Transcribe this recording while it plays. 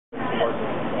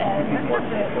and Mr.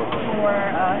 Fitz for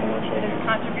his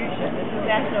contribution. This is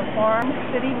National Farm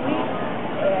City Week,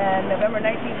 and November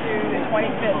 19th through the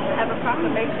 25th. I have a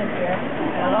proclamation here,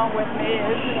 and along with me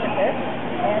is Mr. Fitz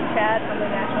and Chad from the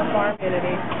National Farm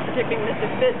Community, particularly Mr.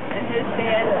 Fitz and his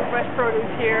stand of fresh produce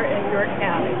here in York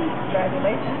County.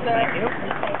 Congratulations, sir. Thank you.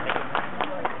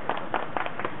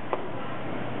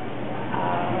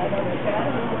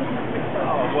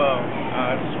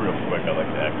 Just real quick, I'd like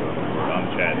to echo, I'm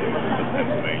Chad with the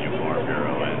Pennsylvania Farm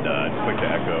Bureau, and I'd like to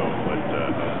echo what,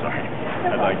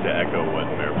 I'd like to echo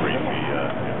what Mayor Briefy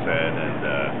said,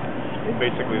 and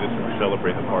basically this is to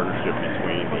celebrate the partnership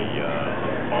between the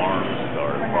farms,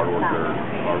 our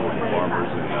hardworking farmers,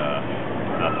 and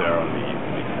out there on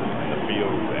in the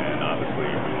fields, and obviously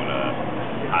we want to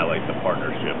highlight the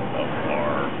partnership of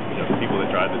our, the people that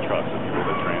drive the trucks, the people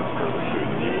that transfer the food,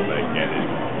 the people that get it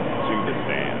to the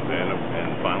stands, and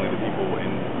finally the people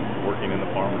working in the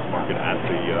farmers market at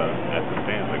the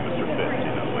stands, like Mr. Fitz,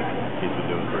 what he's been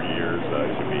doing for years,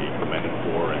 should be commended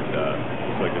for, and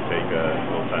just like to take a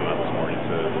little time out this morning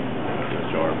to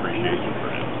show our appreciation for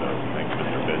him. So thanks,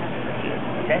 Mr. Fitz. Appreciate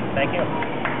it. Okay, thank you.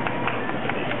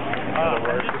 I'm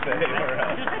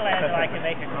just glad that I can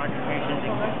make a contribution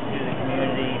to the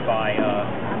community by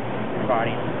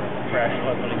providing fresh,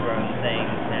 locally grown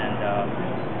things, and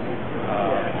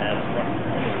I just want to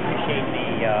appreciate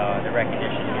the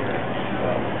recognition here.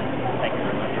 Thank you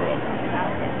very much. You're welcome.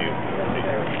 Thank you.